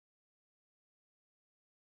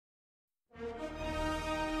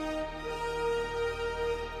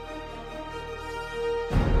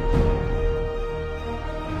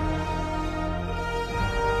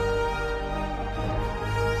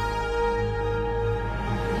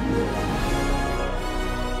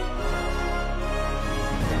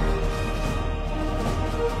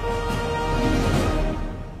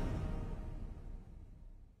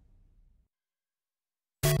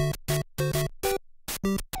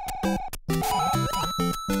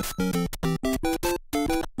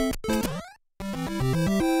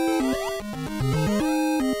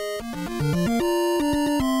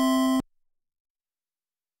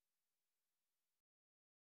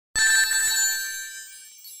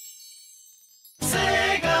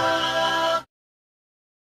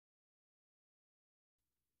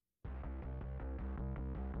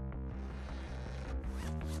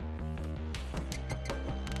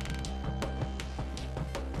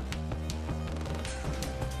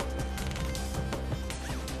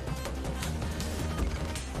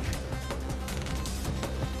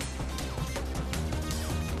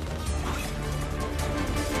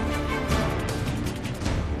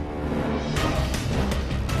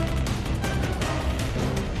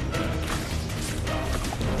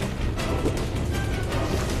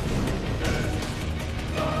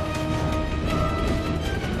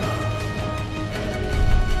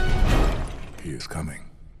Coming.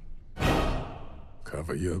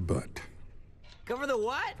 Cover your butt. Cover the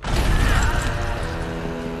what?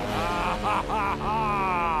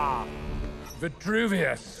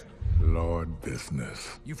 Vitruvius. Lord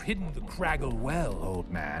Business. You've hidden the Craggle well,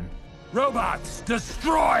 old man. Robots,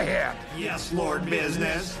 destroy him! Yes, Lord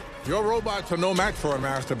Business. Your robots are no match for a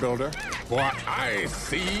master builder. For I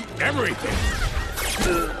see everything.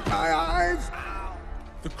 My eyes.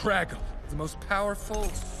 The Craggle, the most powerful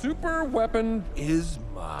super weapon, is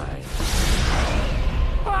mine.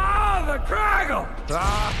 Ah, the Craggle!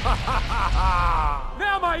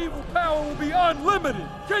 Now my evil power will be unlimited.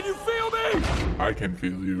 Can you feel me? I can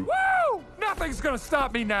feel you. Woo! Nothing's gonna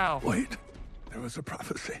stop me now. Wait, there was a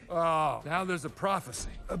prophecy Oh, now there's a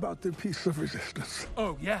prophecy. about the piece of resistance.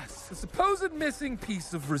 Oh, yes. The supposed missing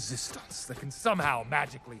piece of resistance that can somehow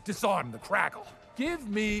magically disarm the Craggle. Give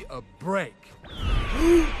me a break.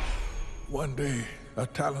 One day, a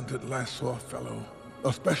talented Lassaw fellow,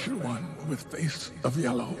 a special one with face of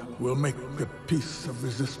yellow, will make the piece of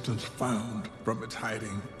resistance found from its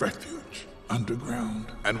hiding refuge underground.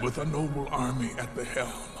 And with a noble army at the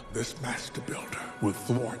helm, this master builder will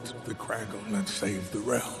thwart the Craggle and save the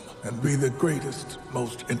realm, and be the greatest,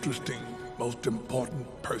 most interesting, most important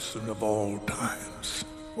person of all times.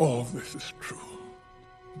 All this is true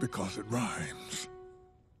because it rhymes.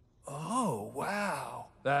 Oh, wow.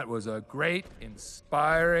 That was a great,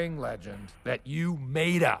 inspiring legend that you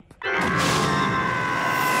made up. A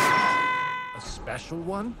special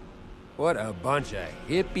one? What a bunch of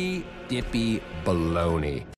hippy-dippy baloney.